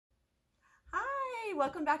Hi,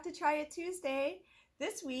 welcome back to Try It Tuesday.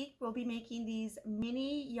 This week we'll be making these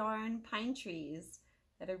mini yarn pine trees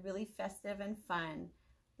that are really festive and fun.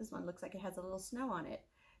 This one looks like it has a little snow on it.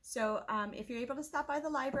 So if you're able to stop by the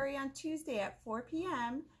library on Tuesday at 4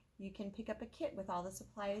 p.m., you can pick up a kit with all the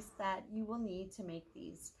supplies that you will need to make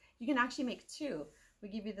these. You can actually make two. We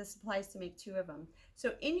give you the supplies to make two of them.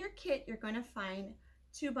 So in your kit, you're going to find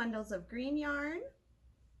 2 bundles of green yarn,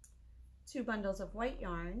 2 bundles of white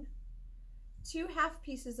yarn, 2 half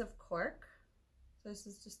pieces of cork. So this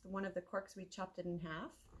is just one of the corks, we chopped it in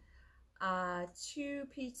half. 2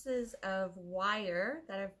 pieces of wire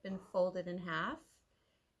that have been folded in half,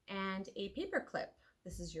 and a paper clip.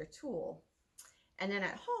 This is your tool. And then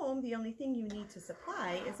at home, the only thing you need to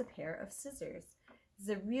supply is a pair of scissors. This is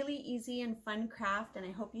a really easy and fun craft, and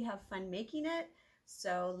I hope you have fun making it.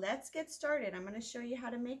 So let's get started. I'm going to show you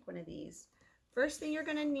how to make one of these. First thing you're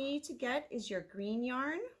going to need to get is your green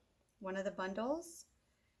yarn, one of the bundles,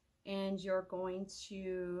 and you're going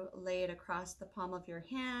to lay it across the palm of your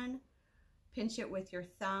hand, pinch it with your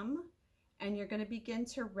thumb, and you're going to begin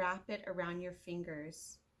to wrap it around your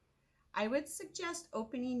fingers. I would suggest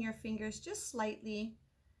opening your fingers just slightly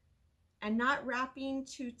and not wrapping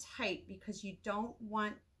too tight, because you don't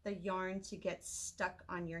want the yarn to get stuck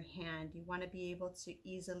on your hand. You want to be able to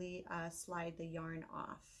easily slide the yarn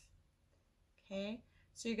off. Okay,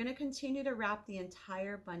 so you're going to continue to wrap the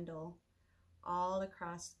entire bundle all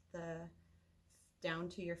across down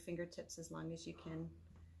to your fingertips as long as you can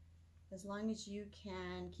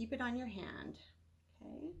keep it on your hand.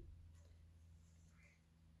 Okay,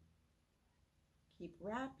 keep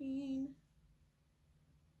wrapping.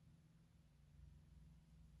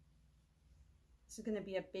 This is going to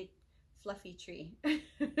be a big fluffy tree.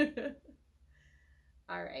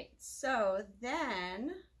 All right, so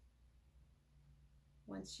then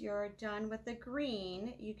once you're done with the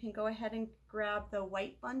green, you can go ahead and grab the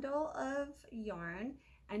white bundle of yarn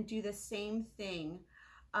and do the same thing.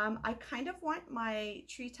 I kind of want my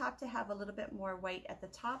treetop to have a little bit more white at the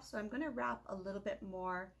top, so I'm going to wrap a little bit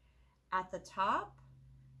more at the top,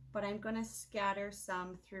 but I'm going to scatter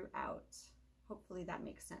some throughout. Hopefully that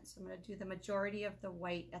makes sense. So I'm going to do the majority of the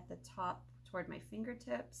white at the top toward my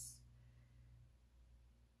fingertips,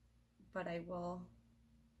 but I will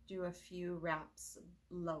do a few wraps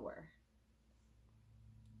lower.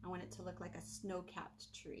 I want it to look like a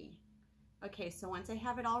snow-capped tree. Okay, so once I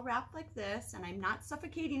have it all wrapped like this and I'm not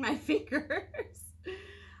suffocating my fingers,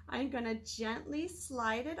 I'm going to gently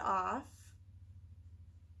slide it off.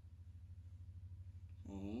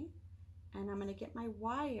 Okay, and I'm going to get my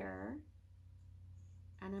wire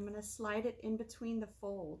and I'm going to slide it in between the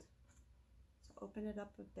fold. So open it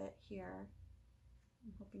up a bit here.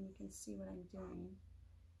 I'm hoping you can see what I'm doing.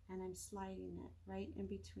 And I'm sliding it right in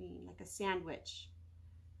between like a sandwich.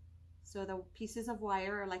 So the pieces of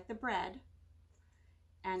wire are like the bread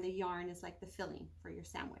and the yarn is like the filling for your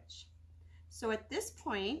sandwich. So at this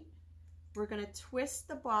point, we're going to twist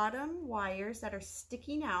the bottom wires that are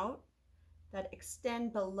sticking out, that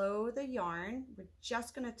extend below the yarn. We're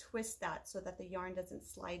just going to twist that so that the yarn doesn't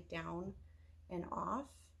slide down and off.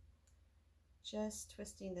 Just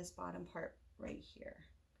twisting this bottom part right here.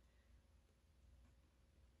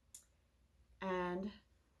 And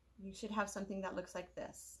you should have something that looks like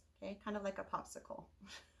this, okay? Kind of like a popsicle.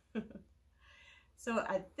 So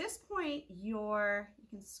at this point, you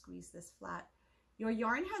can squeeze this flat. Your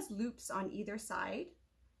yarn has loops on either side.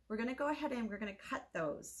 We're gonna go ahead and we're gonna cut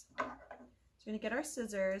those. So we're gonna get our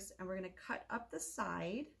scissors and we're gonna cut up the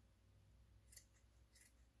side,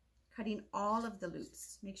 cutting all of the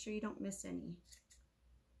loops. Make sure you don't miss any.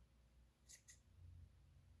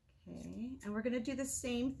 Okay, and we're going to do the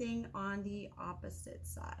same thing on the opposite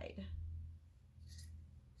side.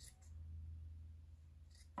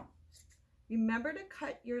 Remember to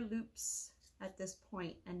cut your loops at this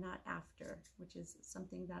point and not after, which is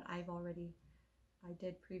something that I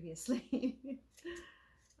did previously.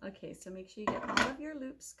 Okay, so make sure you get all of your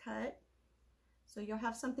loops cut. So you'll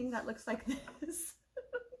have something that looks like this.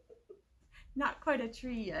 Not quite a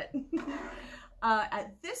tree yet.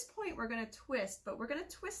 At this point, we're going to twist, but we're going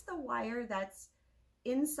to twist the wire that's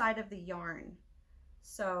inside of the yarn.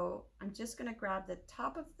 So I'm just going to grab the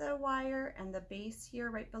top of the wire and the base here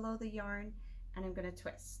right below the yarn, and I'm going to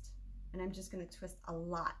twist. And I'm just going to twist a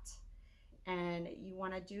lot. And you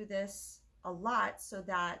want to do this a lot so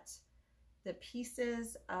that the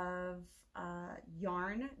pieces of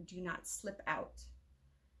yarn do not slip out.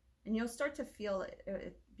 And you'll start to feel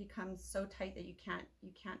it becomes so tight that you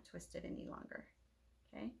can't twist it any longer.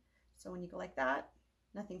 Okay, so when you go like that,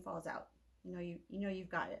 nothing falls out. You know you've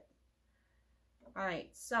got it. All right,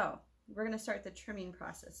 so we're going to start the trimming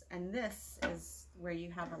process. And this is where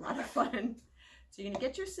you have a lot of fun. So you're going to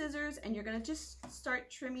get your scissors and you're going to just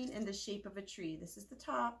start trimming in the shape of a tree. This is the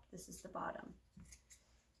top, this is the bottom.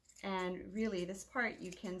 And really, this part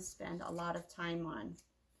you can spend a lot of time on.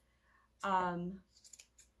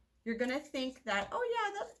 You're going to think that, oh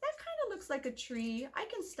yeah, that kind of looks like a tree. I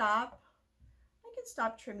can stop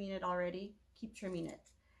trimming it already. Keep trimming it.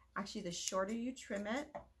 Actually, the shorter you trim it,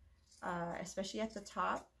 especially at the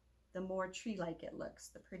top, the more tree-like it looks,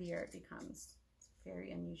 the prettier it becomes. It's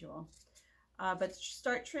very unusual. But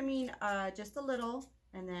start trimming just a little,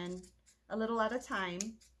 and then a little at a time,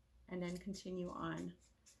 and then continue on.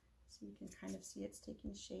 So you can kind of see it's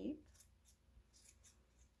taking shape.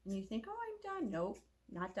 And you think, oh, I'm done. Nope,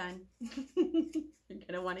 not done. You're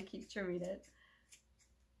gonna want to keep trimming it.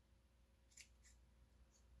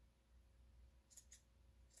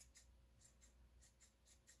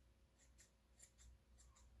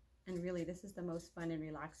 And really, this is the most fun and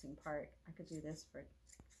relaxing part. I could do this for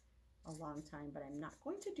a long time, but I'm not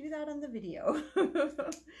going to do that on the video.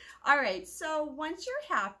 All right, so once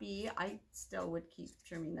you're happy, I still would keep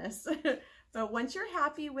trimming this, but once you're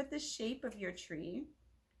happy with the shape of your tree,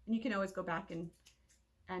 and you can always go back and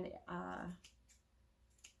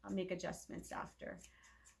make adjustments after.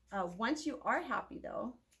 Once you are happy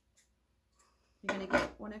though, you're gonna get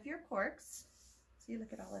one of your corks. See,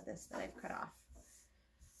 look at all of this that I've cut off.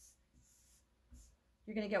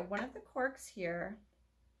 You're gonna get one of the corks here.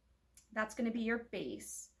 That's going to be your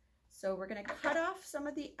base. So we're going to cut off some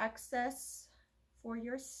of the excess for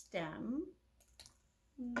your stem.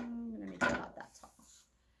 I'm going to make it about that tall.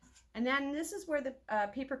 And then this is where the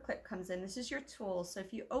paper clip comes in. This is your tool. So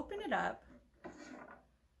if you open it up,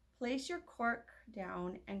 place your cork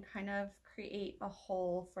down and kind of create a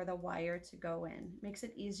hole for the wire to go in. It makes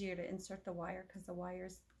it easier to insert the wire because the wire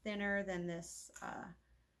is thinner than this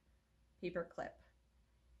paper clip.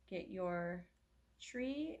 Get your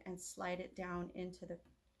tree and slide it down into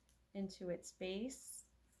its base.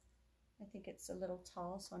 I think it's a little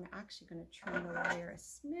tall, so I'm actually going to trim the wire a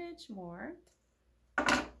smidge more.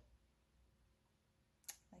 Like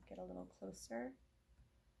it a little closer.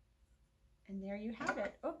 And there you have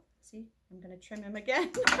it. Oh, see, I'm going to trim him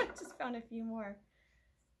again. I just found a few more.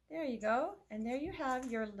 There you go. And there you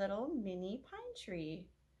have your little mini pine tree.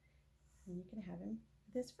 And you can have him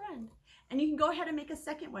with his friend. And you can go ahead and make a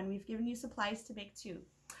second one. We've given you supplies to make two.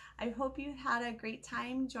 I hope you had a great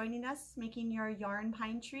time joining us making your yarn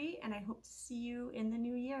pine tree, and I hope to see you in the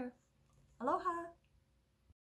new year. Aloha!